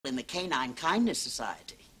in the Canine Kindness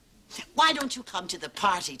Society. Why don't you come to the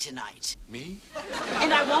party tonight? Me?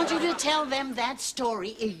 And I want you to tell them that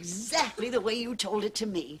story exactly the way you told it to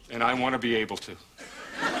me. And I want to be able to.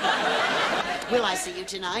 Will I see you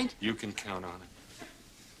tonight? You can count on it.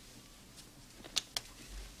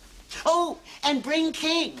 Oh, and bring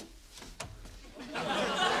King.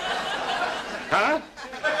 Huh?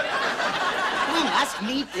 We must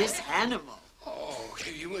meet this animal. Oh,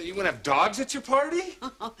 you want to have dogs at your party?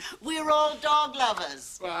 We're all dog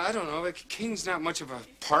lovers. Well, I don't know. King's not much of a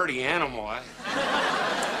party animal.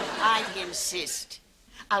 I'd insist.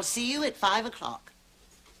 I'll see you at 5 o'clock.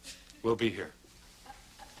 We'll be here.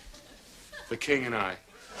 The King and I.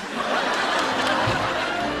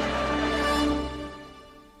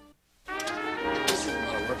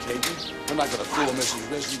 We're not going to fool Mrs.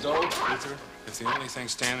 Risendoe. Luther, if the only thing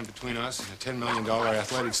standing between us and a $10 million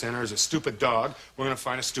athletic center is a stupid dog, we're going to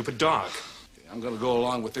find a stupid dog. Okay, I'm going to go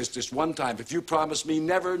along with this just one time. If you promise me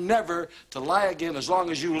never, never to lie again as long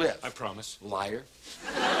as you live. I promise. Liar.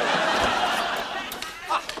 Can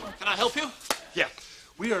I help you? Yeah.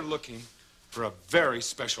 We are looking for a very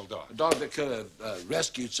special dog. A dog that could have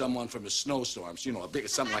rescued someone from a snowstorm. You know,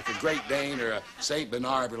 something like a Great Dane or a St.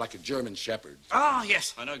 Bernard or like a German Shepherd. Ah,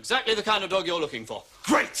 yes. I know exactly the kind of dog you're looking for.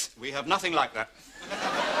 Great! We have nothing like that.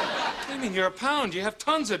 What do you mean? You're a pound. You have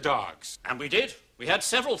tons of dogs. And we did. We had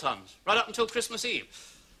several tons, right up until Christmas Eve.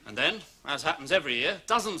 And then, as happens every year,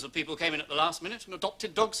 dozens of people came in at the last minute and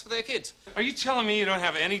adopted dogs for their kids. Are you telling me you don't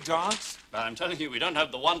have any dogs? I'm telling you, we don't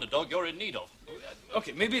have the wonder dog you're in need of.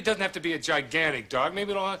 Okay, maybe it doesn't have to be a gigantic dog.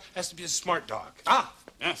 Maybe it has to be a smart dog. Ah,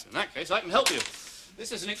 yes, in that case, I can help you.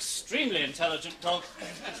 This is an extremely intelligent dog.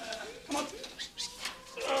 Come on.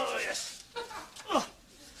 Oh, yes. Oh.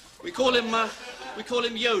 We call him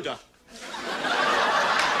Yoda.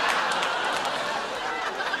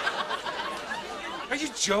 Are you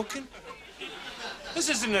joking? This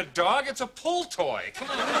isn't a dog, it's a pull toy. Come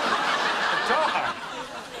on, a dog.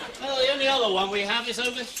 Well, the only other one we have is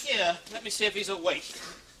over here. Let me see if he's awake.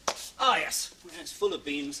 Ah, yes. It's full of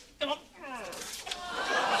beans. Come on.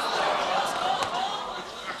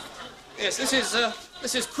 Yes, this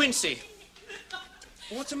is Quincy.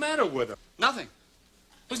 What's the matter with him? Nothing.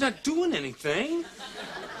 He's not doing anything.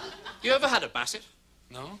 You ever had a basset?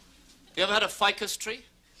 No? You ever had a ficus tree?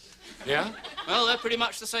 Yeah? Well, they're pretty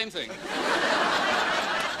much the same thing.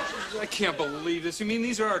 I can't believe this. You mean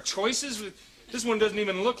these are our choices? This one doesn't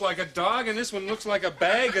even look like a dog, and this one looks like a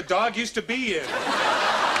bag a dog used to be in.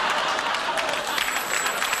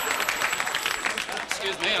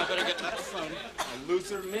 Excuse me, I better get that phone. Oh,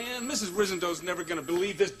 Luther, man, Mrs. Risendoe's never going to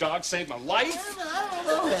believe this dog saved my life. I don't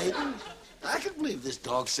know, Hayden. I can believe this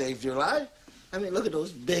dog saved your life. I mean, look at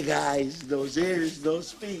those big eyes, those ears,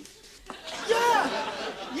 those feet. Yeah,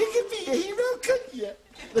 you could be a hero, couldn't you?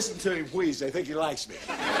 Listen to him wheeze. I think he likes me.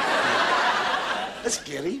 Let's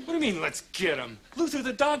get him. What do you mean, let's get him? Luther,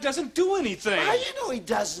 the dog doesn't do anything. How you know he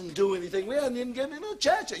doesn't do anything? We haven't even given him no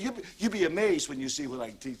chance. You'll be amazed when you see what I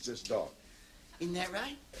can teach this dog. Isn't that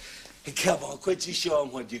right? Hey, come on, Quincy, show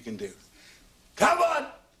him what you can do. Come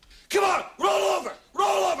on! Come on! Roll over!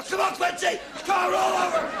 Roll over! Come on, Quincy! Come on, roll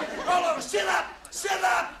over! Roll over! Sit up! Sit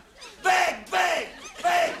up! Bang! Bang!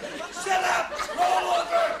 Bang! Sit up! Roll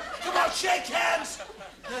over! Come on, shake hands!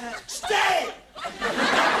 Stay!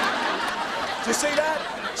 Do you see that?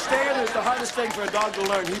 Staying is the hardest thing for a dog to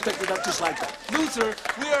learn. He picked it up just like that. Luther,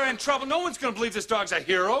 we are in trouble. No one's going to believe this dog's a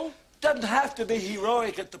hero. Doesn't have to be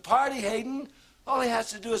heroic at the party, Hayden. All he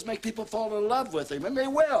has to do is make people fall in love with him, and they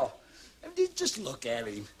will. And you just look at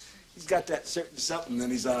him. He's got that certain something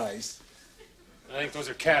in his eyes. I think those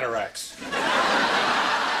are cataracts.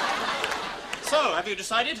 So, have you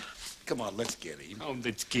decided? Come on, let's get him. Oh,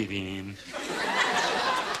 let's get him.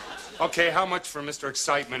 Okay, how much for Mr.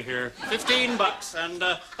 Excitement here? $15, and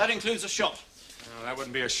that includes a shot. Well, that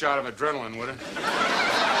wouldn't be a shot of adrenaline, would it?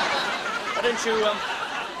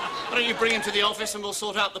 Why don't you bring him to the office and we'll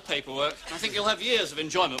sort out the paperwork? I think you'll have years of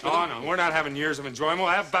enjoyment with him. Oh, no, we're not having years of enjoyment. We'll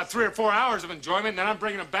have about 3 or 4 hours of enjoyment, and then I'm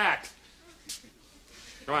bringing him back.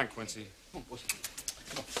 Come on, Quincy. Come on,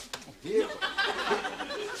 here.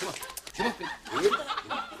 Come on. Come on.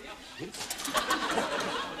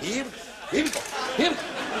 Here. Here we go. Here.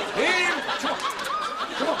 Here. Come on.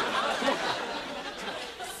 Come on. Come on.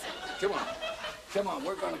 Come on. Come on.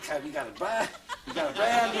 We're going to come. We got a brand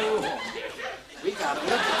new home. We got to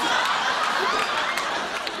look at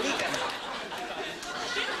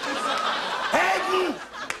Hayden!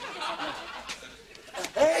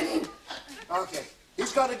 Hayden! Okay.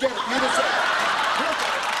 He's got to get it. You just say, look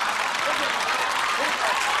at it.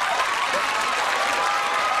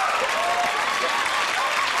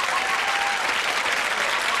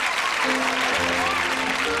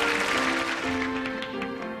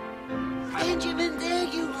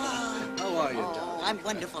 I'm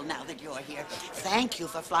wonderful now that you're here. Thank you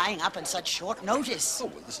for flying up on such short notice. Oh,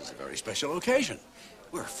 well, this is a very special occasion.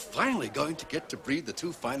 We're finally going to get to breed the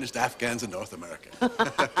two finest Afghans in North America.